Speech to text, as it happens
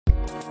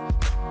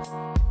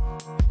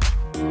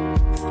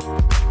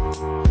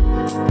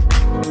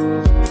Hey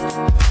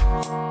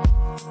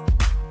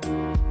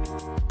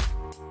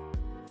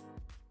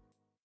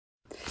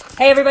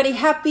everybody,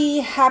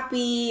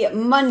 happy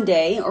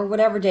Monday, or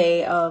whatever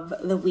day of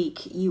the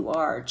week you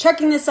are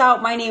checking this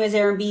out. My name is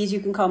Erin Bees. You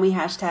can call me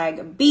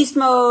 #Beast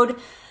Mode.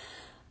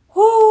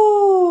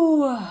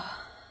 Whoo!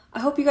 I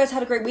hope you guys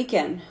had a great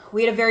weekend.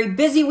 We had a very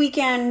busy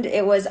weekend.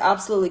 It was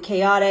absolutely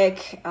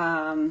chaotic.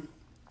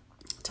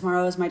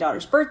 Tomorrow is my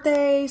daughter's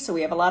birthday, so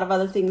we have a lot of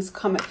other things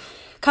coming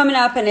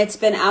up, and it's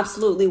been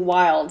absolutely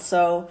wild.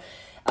 So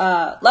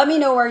let me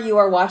know where you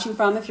are watching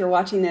from. If you're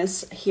watching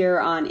this here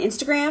on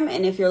Instagram,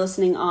 and if you're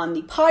listening on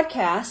the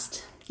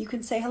podcast, you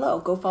can say hello.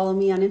 Go follow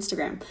me on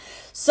Instagram.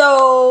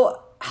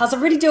 So how's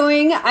everybody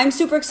doing? I'm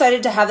super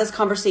excited to have this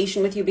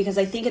conversation with you because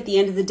I think at the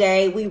end of the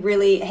day,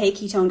 hey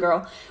Ketone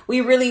Girl,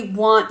 we really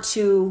want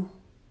to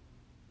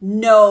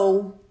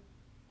know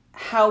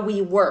how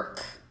we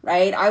work,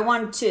 right? I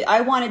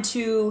wanted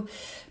to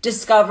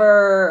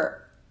discover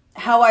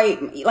how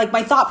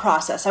my thought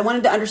process. I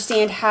wanted to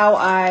understand how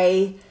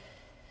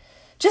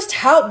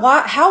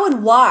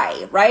and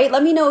why, right?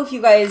 Let me know if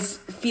you guys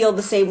feel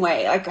the same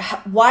way. Like,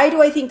 why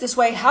do I think this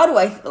way? How do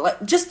I,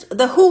 just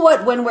the who,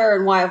 what, when, where,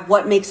 and why of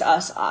what makes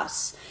us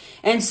us.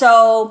 And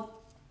so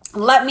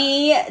let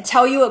me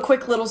tell you a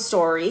quick little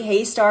story.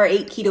 Hey, Star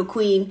 8 Keto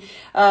Queen.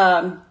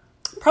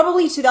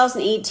 Probably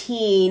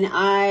 2018,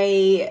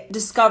 I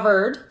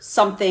discovered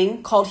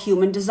something called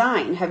human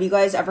design. Have you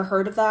guys ever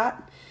heard of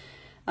that?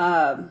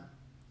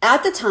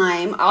 At the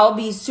time, I'll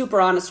be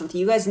super honest with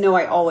you. You guys know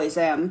I always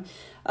am.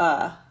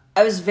 I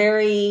was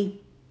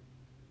very,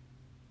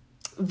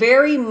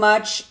 very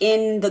much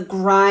in the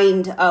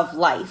grind of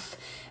life.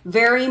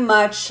 Very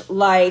much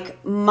like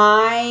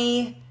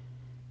my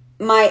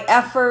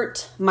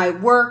effort, my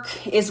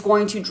work is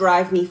going to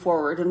drive me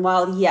forward. And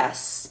while,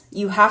 yes,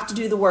 you have to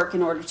do the work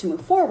in order to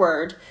move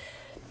forward,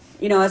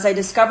 you know, as I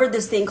discovered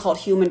this thing called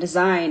human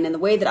design, and the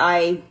way that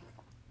I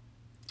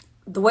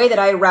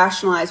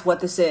rationalize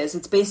what this is,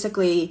 it's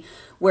basically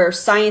where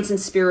science and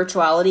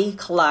spirituality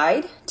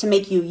collide to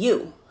make you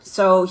you.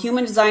 So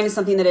human design is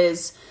something that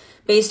is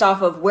based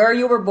off of where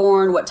you were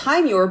born, what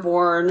time you were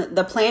born,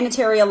 the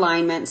planetary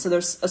alignment. So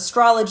there's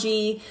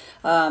astrology,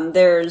 I'm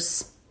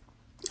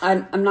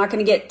not going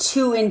to get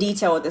too in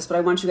detail with this, but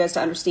I want you guys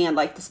to understand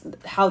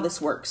how this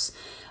works.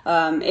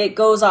 It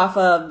goes off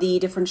of the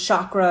different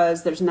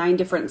chakras. There's 9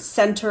 different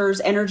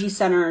centers, energy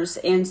centers.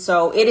 And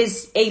so it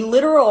is a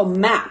literal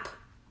map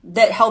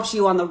that helps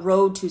you on the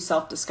road to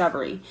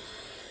self-discovery.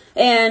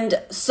 And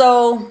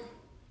so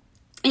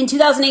in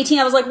 2018,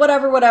 I was like,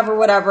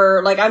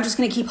 whatever. Like, I'm just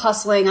going to keep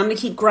hustling. I'm going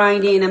to keep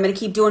grinding. I'm going to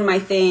keep doing my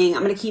thing.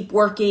 I'm going to keep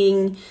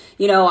working.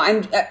 You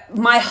know,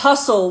 my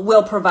hustle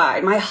will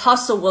provide. My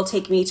hustle will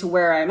take me to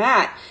where I'm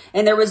at.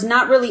 And there was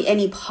not really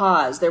any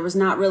pause. There was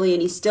not really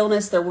any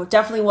stillness. There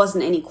definitely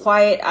wasn't any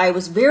quiet. I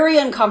was very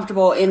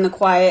uncomfortable in the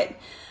quiet.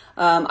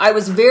 I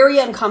was very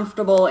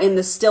uncomfortable in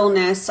the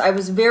stillness. I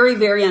was very,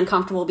 very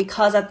uncomfortable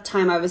because at the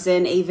time I was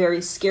in a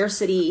very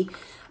scarcity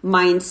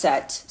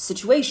mindset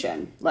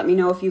situation. Let me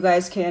know if you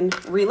guys can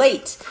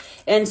relate.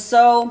 And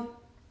so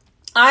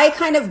I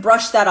kind of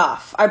brushed that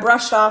off. I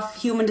brushed off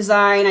human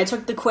design. I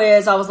took the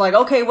quiz. I was like,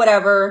 okay,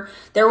 whatever.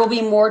 There will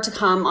be more to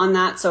come on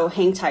that. So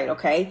hang tight.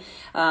 Okay.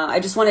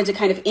 I just wanted to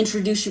kind of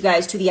introduce you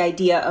guys to the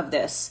idea of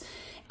this.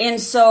 And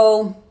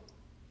so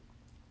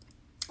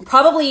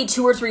probably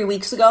 2 or 3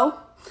 weeks ago,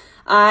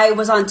 I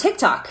was on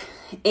TikTok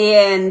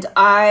and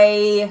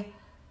I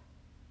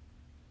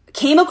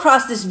came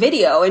across this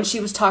video, and she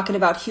was talking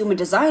about human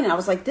design, and I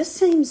was like, this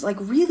seems like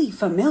really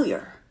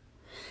familiar.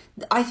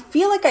 I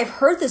feel like I've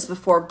heard this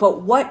before,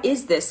 but what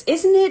is this?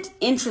 Isn't it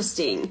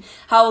interesting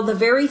how the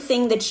very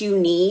thing that you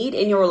need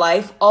in your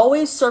life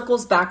always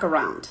circles back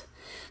around?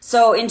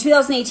 So in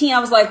 2018, I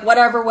was like,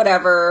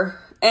 whatever.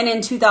 And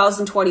in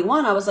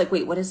 2021, I was like,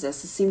 wait, what is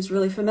this? This seems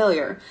really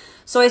familiar.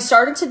 So I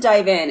started to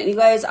dive in, and you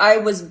guys, I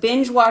was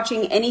binge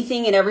watching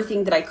anything and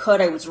everything that I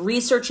could. I was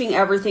researching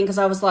everything because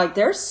I was like,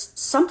 there's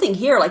something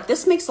here. Like,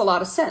 this makes a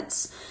lot of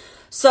sense.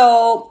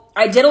 So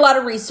I did a lot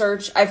of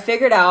research. I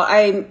figured out,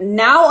 I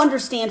now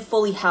understand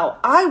fully how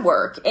I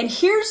work. And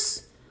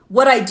here's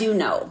what I do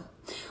know.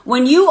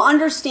 When you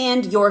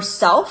understand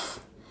yourself,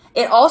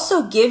 it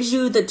also gives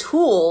you the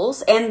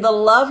tools and the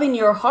love in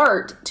your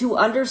heart to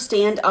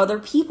understand other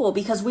people,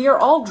 because we are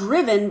all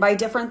driven by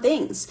different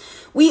things.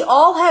 We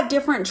all have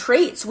different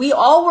traits. We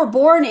all were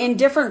born in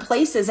different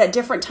places at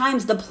different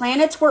times. The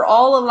planets were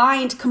all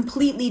aligned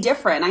completely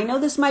different. I know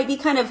this might be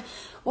kind of,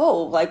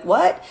 whoa, like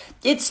what?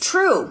 It's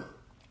true.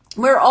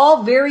 We're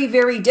all very,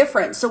 very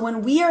different. So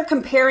when we are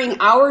comparing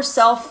our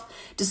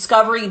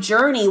self-discovery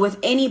journey with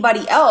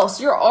anybody else,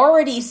 you're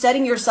already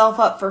setting yourself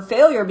up for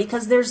failure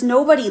because there's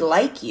nobody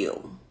like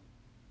you,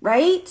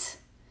 right?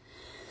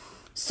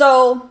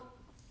 So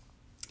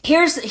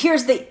here's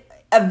a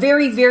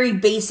very, very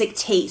basic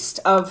taste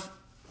of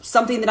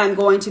something that I'm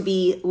going to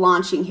be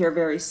launching here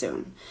very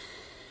soon.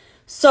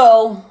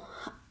 So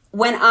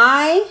when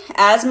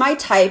as my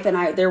type,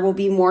 and there will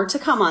be more to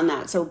come on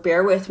that, so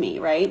bear with me,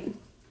 right?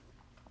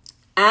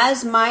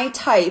 As my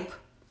type,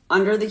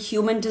 under the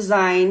human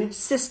design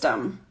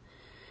system,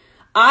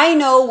 I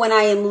know when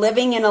I am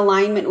living in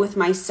alignment with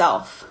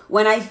myself,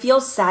 when I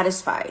feel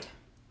satisfied,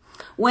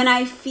 when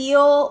I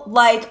feel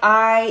like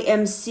I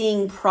am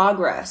seeing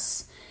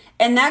progress.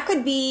 And that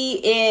could be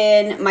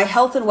in my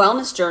health and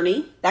wellness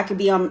journey. That could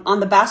be on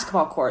the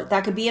basketball court.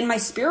 That could be in my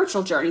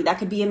spiritual journey. That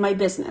could be in my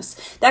business.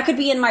 That could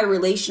be in my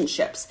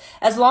relationships.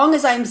 As long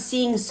as I'm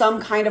seeing some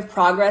kind of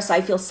progress,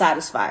 I feel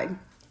satisfied.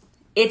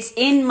 It's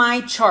in my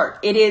chart.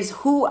 It is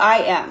who I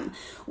am.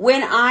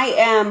 When I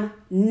am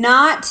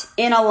not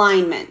in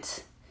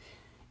alignment,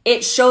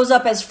 it shows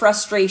up as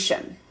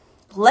frustration.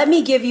 Let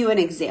me give you an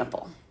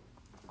example.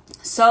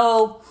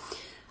 So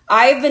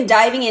I've been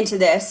diving into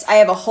this. I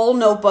have a whole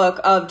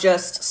notebook of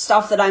just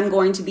stuff that I'm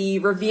going to be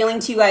revealing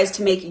to you guys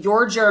to make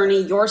your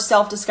journey, your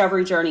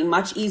self-discovery journey,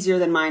 much easier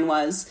than mine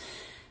was.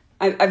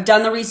 I've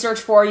done the research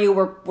for you.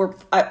 We're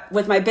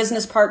with my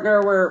business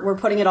partner. We're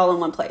putting it all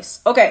in one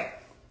place. Okay.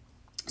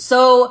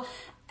 So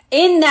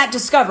in that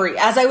discovery,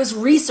 as I was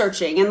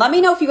researching, and let me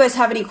know if you guys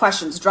have any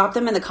questions, drop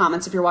them in the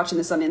comments if you're watching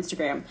this on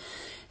Instagram.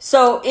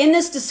 So in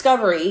this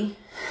discovery,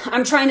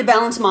 I'm trying to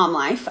balance mom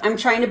life. I'm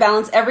trying to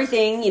balance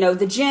everything,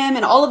 the gym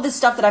and all of this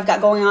stuff that I've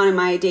got going on in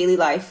my daily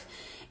life.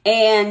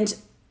 And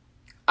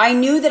I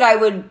knew that I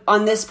would,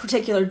 on this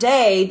particular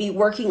day, be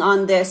working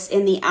on this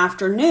in the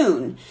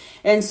afternoon.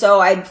 And so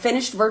I'd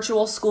finished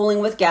virtual schooling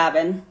with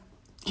Gavin.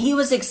 He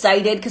was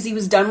excited because he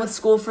was done with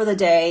school for the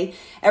day.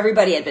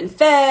 Everybody had been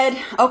fed.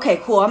 Okay,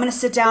 cool. I'm going to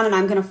sit down and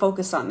I'm going to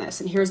focus on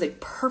this. And here's a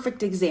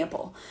perfect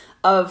example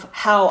of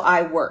how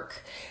I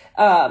work.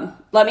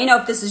 Let me know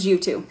if this is you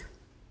too.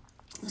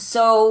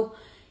 So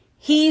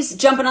he's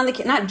jumping on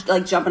not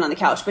like jumping on the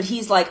couch, but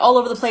he's like all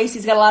over the place.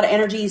 He's got a lot of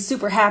energy. He's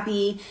super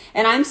happy.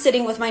 And I'm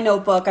sitting with my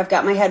notebook. I've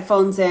got my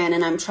headphones in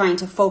and I'm trying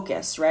to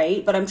focus,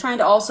 right? But I'm trying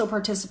to also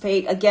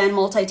participate, again,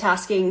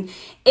 multitasking.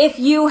 If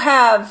you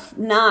have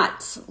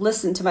not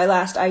listened to my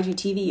last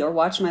IGTV or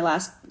watched my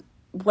last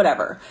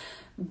whatever,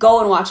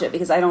 go and watch it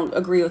because I don't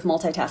agree with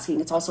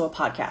multitasking. It's also a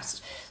podcast.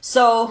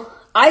 So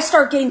I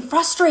start getting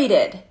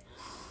frustrated.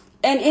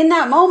 And in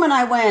that moment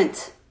I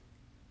went,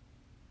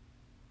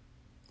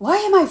 why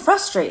am I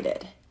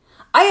frustrated?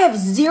 I have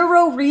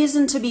zero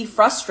reason to be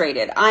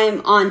frustrated.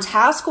 I'm on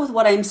task with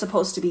what I'm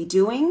supposed to be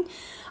doing.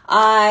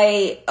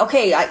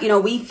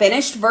 We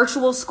finished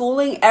virtual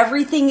schooling.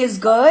 Everything is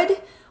good.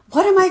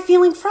 What am I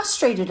feeling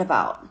frustrated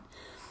about?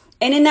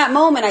 And in that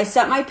moment, I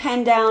set my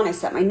pen down, I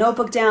set my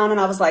notebook down, and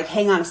I was like,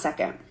 hang on a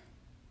second.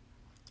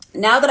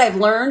 Now that I've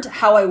learned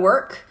how I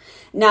work,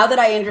 now that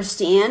I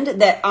understand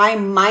that I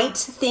might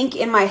think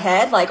in my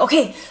head, like,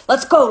 okay,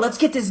 let's go, let's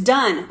get this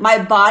done.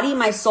 My body,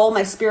 my soul,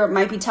 my spirit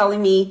might be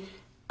telling me,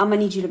 I'm gonna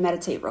need you to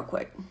meditate real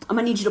quick. I'm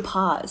gonna need you to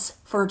pause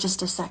for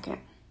just a second.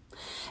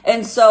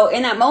 And so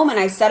in that moment,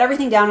 I set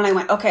everything down and I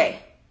went, okay,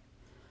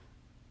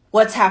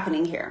 what's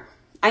happening here?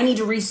 I need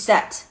to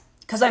reset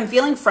because I'm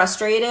feeling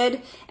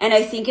frustrated. And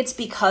I think it's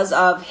because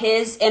of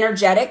his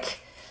energetic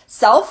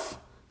self,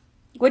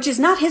 which is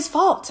not his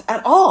fault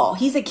at all.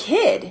 He's a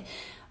kid.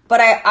 But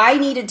I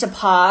needed to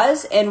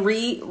pause and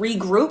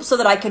regroup so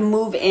that I can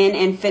move in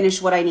and finish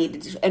what I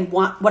needed to, and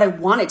what I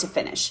wanted to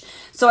finish.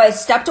 So I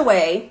stepped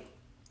away.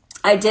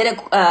 I did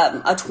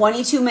a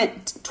 22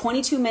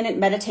 minute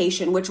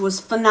meditation, which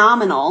was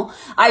phenomenal.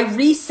 I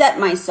reset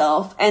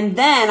myself, and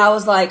then I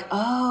was like,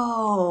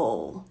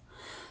 oh.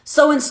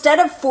 So instead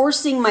of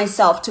forcing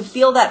myself to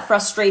feel that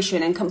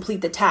frustration and complete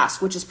the task,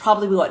 which is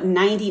probably what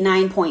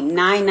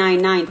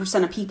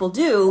 99.999% of people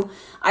do,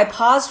 I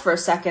paused for a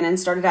second and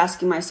started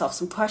asking myself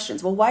some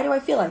questions. Well, why do I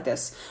feel like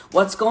this?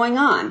 What's going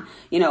on?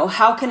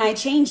 How can I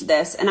change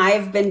this? And I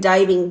have been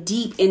diving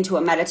deep into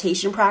a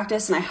meditation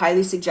practice, and I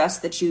highly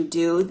suggest that you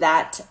do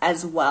that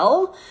as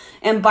well.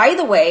 And by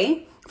the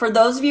way, for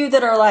those of you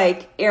that are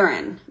like,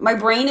 Erin, my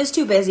brain is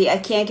too busy. I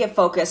can't get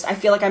focused. I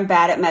feel like I'm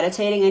bad at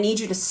meditating. I need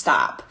you to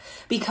stop,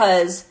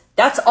 because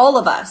that's all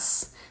of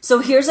us. So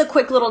here's a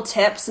quick little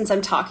tip since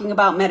I'm talking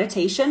about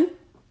meditation.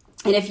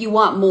 And if you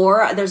want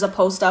more, there's a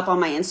post up on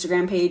my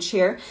Instagram page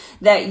here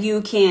that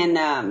you can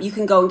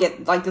go and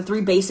get like the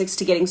 3 basics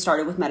to getting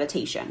started with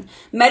meditation.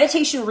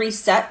 Meditation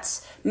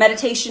resets.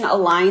 Meditation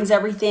aligns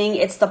everything.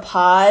 It's the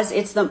pause.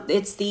 It's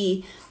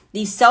the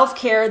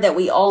self-care that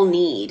we all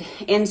need.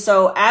 And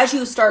so as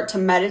you start to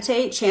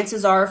meditate,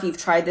 chances are, if you've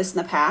tried this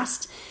in the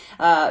past,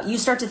 you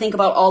start to think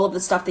about all of the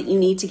stuff that you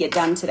need to get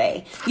done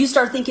today. You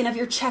start thinking of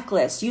your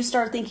checklist. You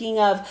start thinking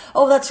of,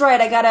 oh, that's right,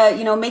 I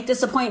gotta, make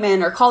this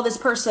appointment or call this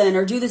person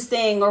or do this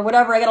thing or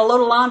whatever. I gotta load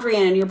of laundry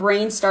in, and your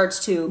brain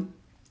starts to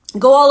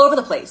go all over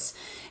the place.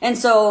 And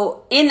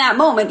so in that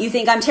moment, you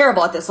think, I'm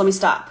terrible at this. Let me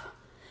stop.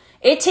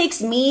 It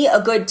takes me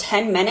a good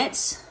 10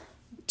 minutes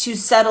to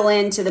settle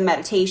into the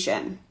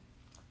meditation.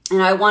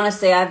 And I want to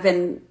say I've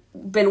been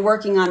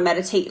working on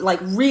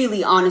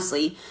really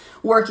honestly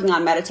working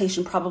on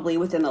meditation probably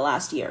within the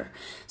last year.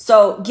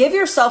 So give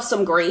yourself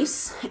some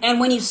grace. And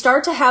when you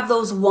start to have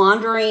those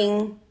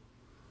wandering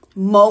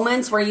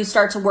moments where you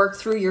start to work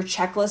through your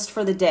checklist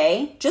for the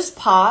day, just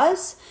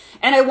pause.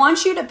 And I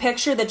want you to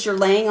picture that you're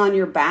laying on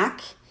your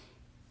back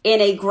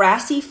in a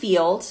grassy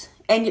field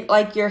and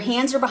like your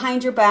hands are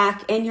behind your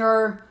back, and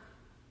you're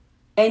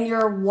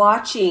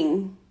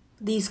watching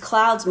these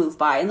clouds move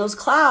by, and those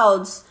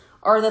clouds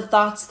are the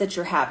thoughts that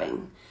you're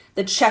having,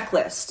 the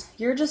checklist.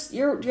 You're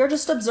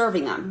just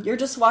observing them. You're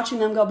just watching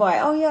them go by.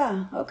 Oh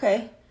yeah,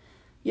 okay.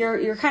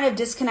 You're kind of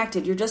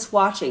disconnected. You're just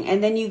watching,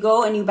 and then you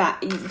go and you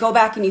go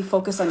back and you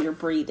focus on your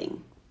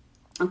breathing.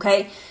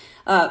 Okay.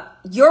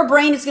 Your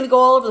brain is going to go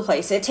all over the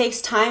place. It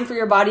takes time for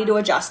your body to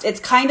adjust.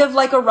 It's kind of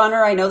like a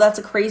runner. I know that's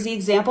a crazy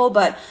example,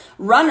 but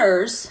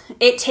runners,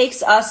 it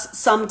takes us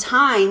some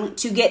time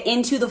to get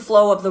into the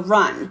flow of the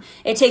run.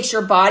 It takes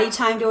your body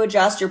time to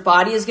adjust. Your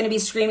body is going to be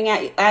screaming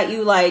at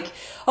you like,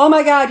 oh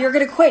my God, you're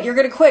going to quit. You're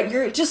going to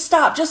quit. Just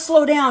stop. Just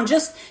slow down.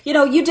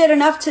 You did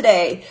enough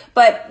today.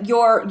 But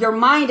your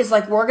mind is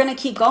like, we're going to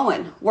keep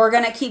going. We're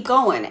going to keep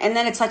going. And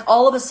then it's like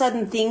all of a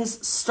sudden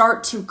things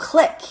start to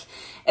click.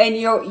 And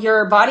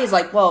your body is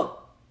like, well,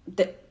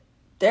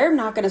 they're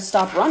not going to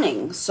stop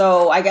running.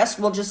 So I guess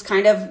we'll just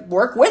kind of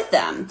work with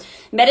them.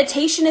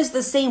 Meditation is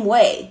the same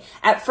way.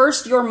 At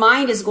first, your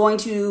mind is going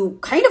to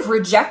kind of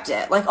reject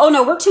it. Like, oh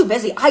no, we're too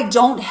busy. I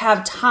don't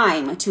have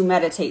time to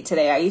meditate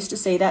today. I used to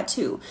say that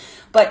too.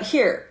 But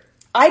here,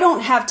 I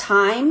don't have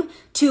time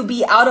to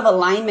be out of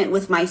alignment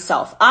with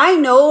myself. I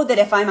know that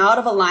if I'm out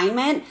of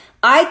alignment,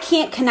 I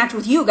can't connect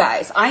with you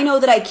guys. I know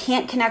that I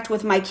can't connect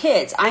with my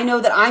kids. I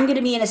know that I'm going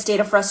to be in a state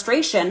of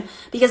frustration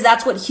because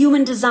that's what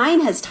human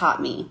design has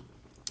taught me.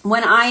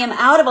 When I am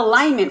out of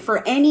alignment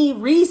for any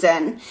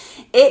reason,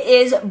 it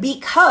is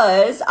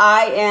because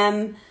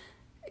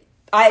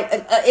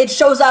it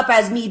shows up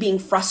as me being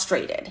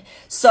frustrated.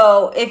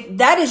 So if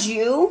that is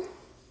you,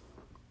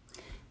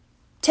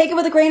 take it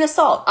with a grain of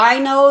salt. I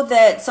know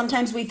that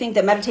sometimes we think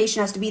that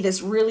meditation has to be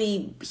this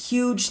really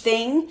huge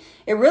thing.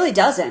 It really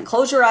doesn't.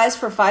 Close your eyes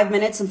for 5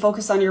 minutes and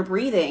focus on your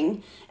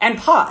breathing and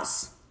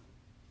pause.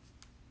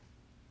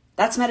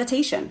 That's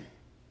meditation.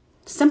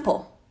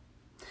 Simple.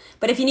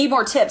 But if you need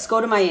more tips, go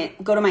to my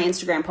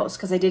Instagram post,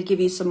 because I did give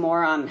you some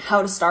more on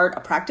how to start a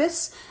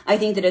practice. I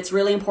think that it's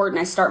really important.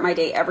 I start my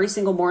day every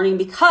single morning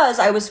because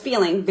I was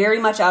feeling very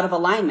much out of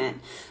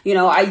alignment.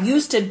 I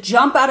used to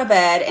jump out of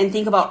bed and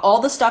think about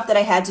all the stuff that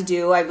I had to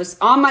do. I was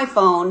on my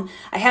phone.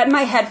 I had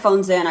my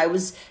headphones in. I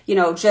was,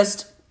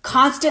 just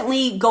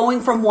constantly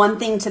going from one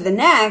thing to the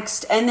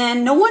next. And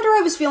then no wonder I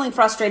was feeling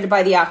frustrated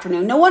by the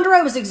afternoon. No wonder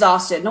I was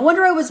exhausted. No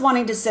wonder I was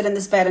wanting to sit in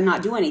this bed and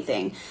not do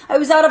anything. I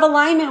was out of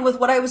alignment with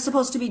what I was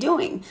supposed to be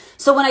doing.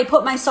 So when I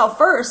put myself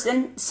first,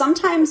 and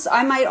sometimes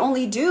I might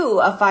only do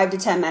a 5 to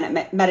 10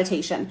 minute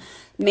meditation.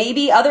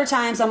 Maybe other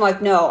times I'm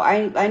like, no,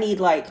 I need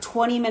like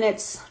 20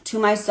 minutes to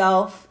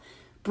myself,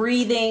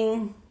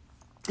 breathing,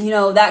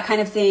 that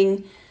kind of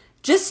thing.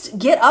 Just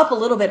get up a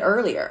little bit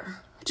earlier.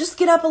 Just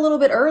get up a little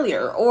bit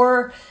earlier,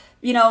 or,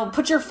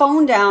 put your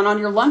phone down on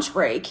your lunch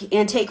break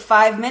and take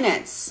 5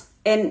 minutes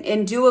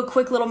and do a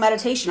quick little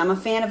meditation. I'm a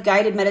fan of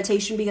guided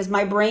meditation because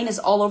my brain is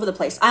all over the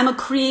place. I'm a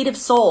creative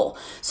soul.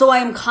 So I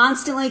am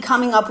constantly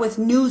coming up with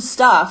new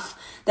stuff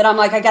that I'm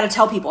like, I got to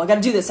tell people, I got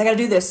to do this. I got to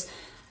do this.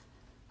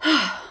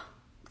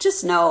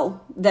 Just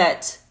know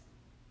that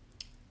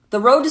the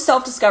road to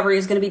self-discovery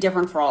is going to be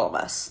different for all of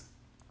us.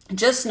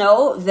 Just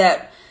know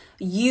that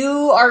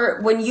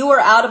when you are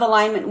out of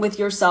alignment with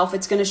yourself,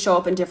 it's going to show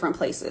up in different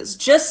places.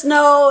 Just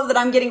know that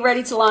I'm getting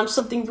ready to launch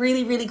something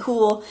really, really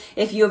cool.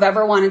 If you have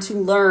ever wanted to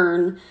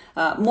learn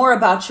more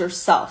about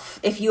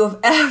yourself, if you have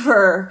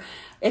ever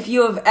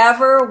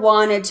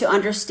wanted to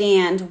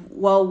understand,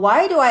 well,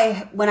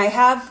 when I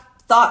have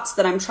thoughts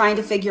that I'm trying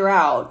to figure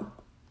out,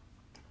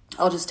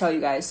 I'll just tell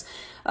you guys,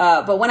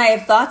 but when I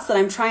have thoughts that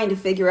I'm trying to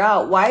figure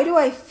out, why do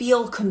I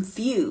feel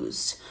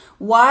confused?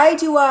 Why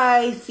do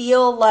I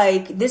feel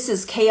like this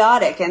is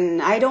chaotic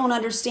and I don't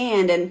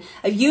understand? And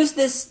I've used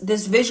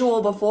this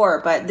visual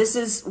before, but this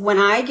is when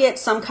I get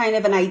some kind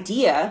of an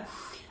idea,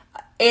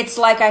 it's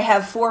like I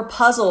have 4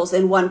 puzzles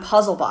in one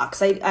puzzle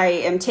box. I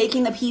am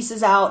taking the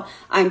pieces out.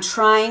 I'm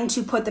trying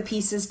to put the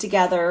pieces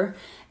together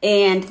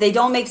and they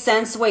don't make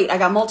sense. Wait, I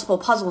got multiple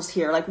puzzles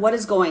here. Like, what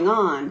is going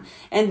on?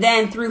 And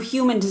then through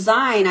human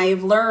design, I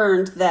have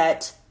learned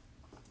that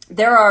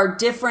there are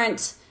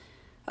different,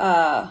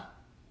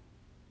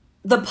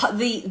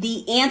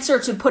 the answer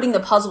to putting the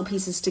puzzle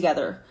pieces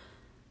together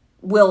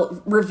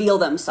will reveal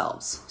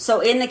themselves. So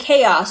in the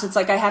chaos, it's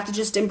like I have to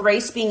just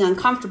embrace being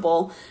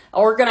uncomfortable,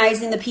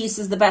 organizing the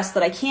pieces the best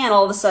that I can.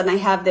 All of a sudden I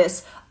have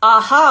this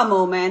aha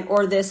moment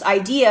or this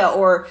idea,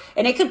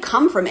 and it could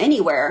come from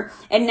anywhere.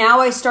 And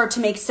now I start to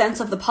make sense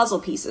of the puzzle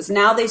pieces.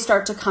 Now they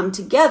start to come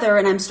together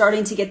and I'm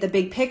starting to get the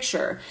big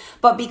picture.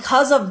 But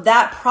because of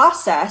that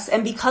process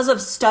and because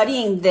of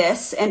studying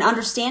this and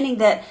understanding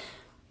that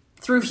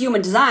through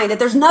human design, that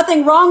there's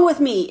nothing wrong with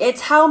me.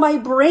 It's how my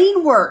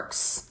brain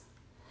works.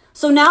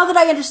 So now that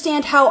I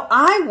understand how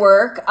I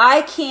work,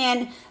 I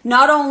can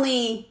not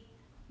only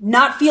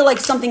not feel like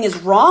something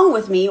is wrong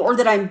with me or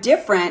that I'm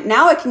different.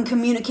 Now I can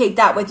communicate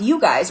that with you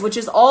guys, which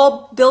is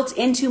all built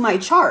into my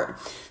chart.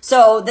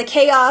 So the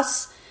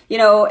chaos,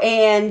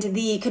 and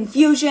the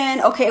confusion.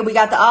 Okay, we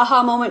got the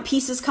aha moment,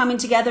 pieces coming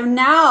together.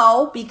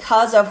 Now,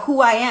 because of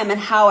who I am and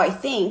how I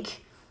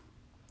think,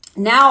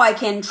 Now I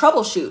can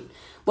troubleshoot.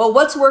 Well,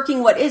 what's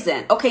working, what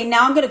isn't? Okay,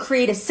 now I'm going to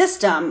create a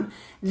system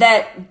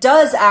that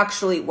does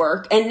actually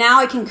work. And now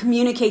I can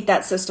communicate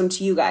that system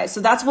to you guys.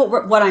 So that's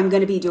what I'm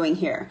going to be doing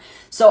here.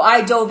 So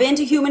I dove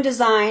into human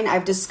design.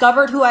 I've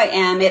discovered who I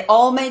am. It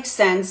all makes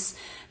sense.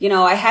 You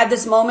know, I had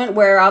this moment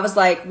where I was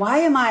like, why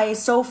am I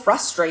so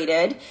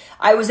frustrated?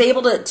 I was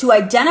able to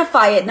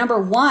identify it. Number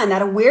one,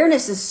 that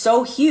awareness is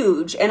so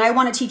huge. And I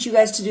want to teach you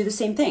guys to do the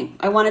same thing.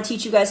 I want to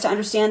teach you guys to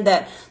understand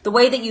that the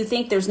way that you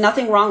think, there's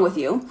nothing wrong with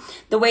you.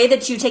 The way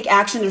that you take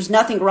action, there's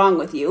nothing wrong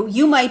with you.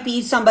 You might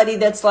be somebody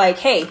that's like,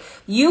 hey,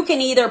 you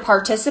can either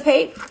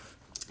participate,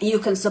 you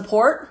can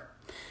support,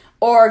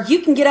 or you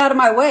can get out of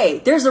my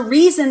way. There's a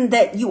reason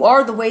that you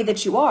are the way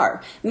that you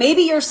are.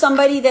 Maybe you're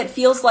somebody that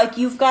feels like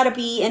you've got to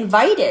be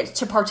invited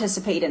to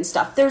participate in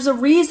stuff. There's a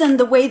reason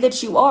the way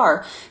that you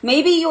are.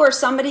 Maybe you are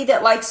somebody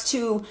that likes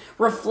to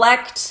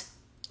reflect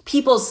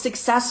people's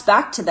success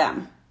back to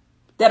them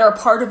that are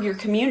part of your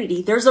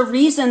community. There's a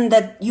reason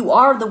that you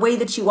are the way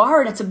that you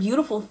are, and it's a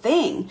beautiful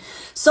thing.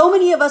 So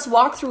many of us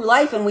walk through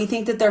life and we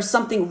think that there's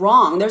something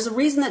wrong. There's a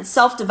reason that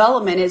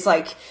self-development is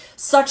like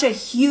such a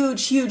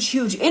huge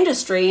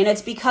industry, and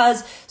it's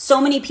because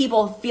so many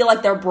people feel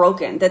like they're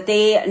broken, that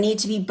they need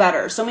to be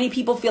better. So many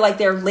people feel like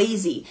they're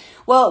lazy.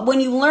 Well, when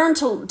you learn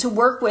to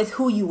work with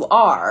who you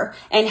are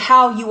and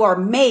how you are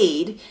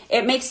made,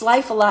 it makes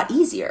life a lot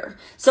easier.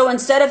 So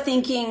instead of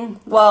thinking,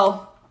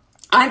 well,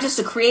 I'm just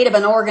a creative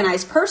and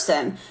organized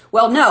person.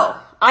 Well, no,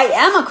 I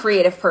am a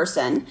creative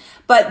person,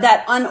 but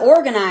that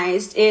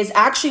unorganized is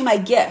actually my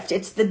gift.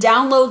 It's the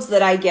downloads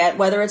that I get,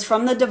 whether it's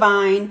from the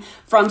divine,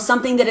 from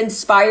something that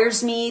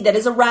inspires me, that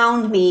is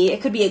around me.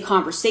 It could be a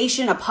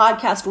conversation, a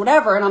podcast,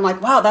 whatever. And I'm like,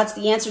 wow, that's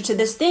the answer to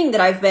this thing that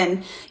I've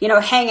been,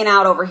 hanging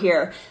out over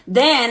here.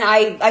 Then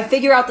I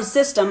figure out the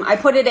system. I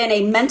put it in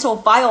a mental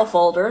file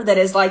folder that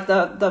is like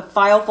the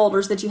file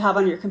folders that you have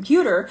on your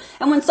computer.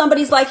 And when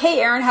somebody's like, hey,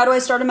 Erin, how do I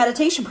start a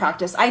meditation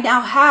practice? I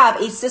now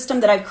have a system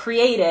that I've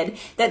created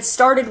that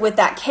started with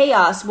that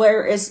chaos,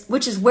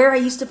 which is where I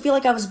used to feel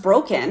like I was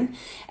broken.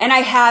 And I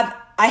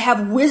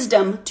have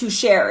wisdom to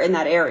share in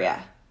that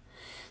area.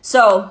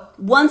 So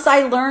once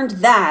I learned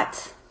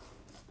that,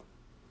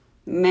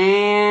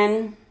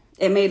 man,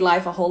 it made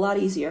life a whole lot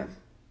easier.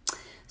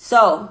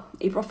 So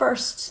April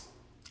 1st,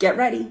 get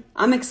ready.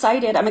 I'm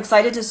excited. I'm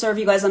excited to serve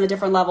you guys on a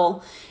different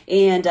level.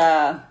 And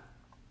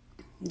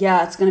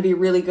yeah, it's going to be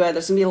really good.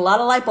 There's going to be a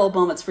lot of light bulb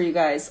moments for you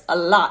guys. A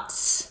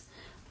lot.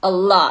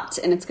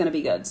 And it's going to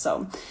be good.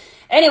 So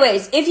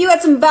anyways, if you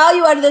had some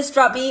value out of this,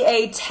 drop me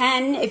a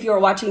 10 if you're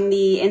watching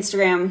the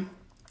Instagram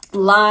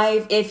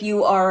live. If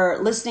you are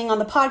listening on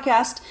the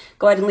podcast,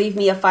 go ahead and leave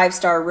me a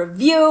 5-star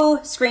review,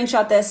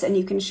 screenshot this, and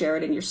you can share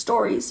it in your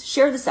stories.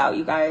 Share this out,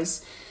 you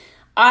guys.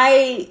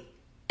 I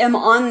am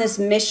on this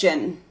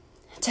mission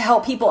to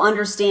help people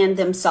understand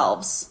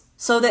themselves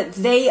so that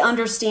they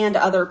understand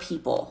other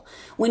people.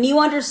 When you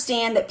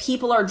understand that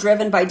people are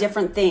driven by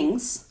different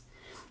things,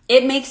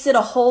 it makes it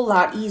a whole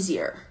lot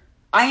easier.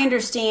 I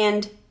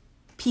understand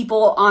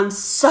people on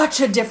such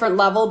a different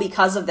level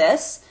because of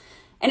this.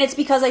 And it's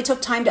because I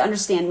took time to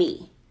understand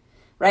me,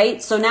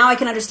 right? So now I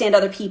can understand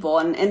other people.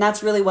 And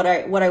that's really what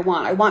I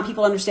want. I want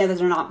people to understand that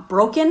they're not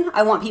broken.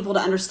 I want people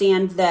to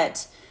understand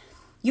that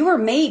you were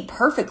made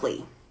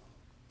perfectly.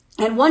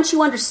 And once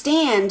you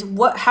understand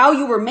how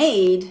you were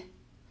made,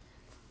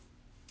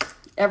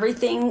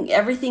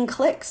 everything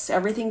clicks.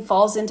 Everything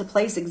falls into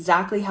place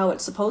exactly how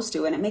it's supposed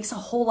to. And it makes a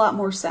whole lot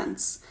more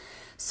sense.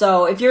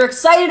 So if you're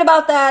excited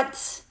about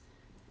that,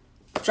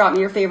 drop me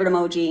your favorite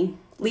emoji.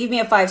 Leave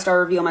me a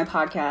 5-star review on my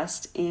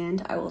podcast,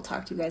 and I will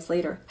talk to you guys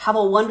later. Have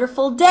a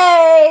wonderful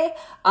day.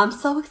 I'm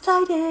so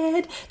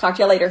excited. Talk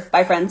to you later.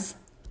 Bye, friends.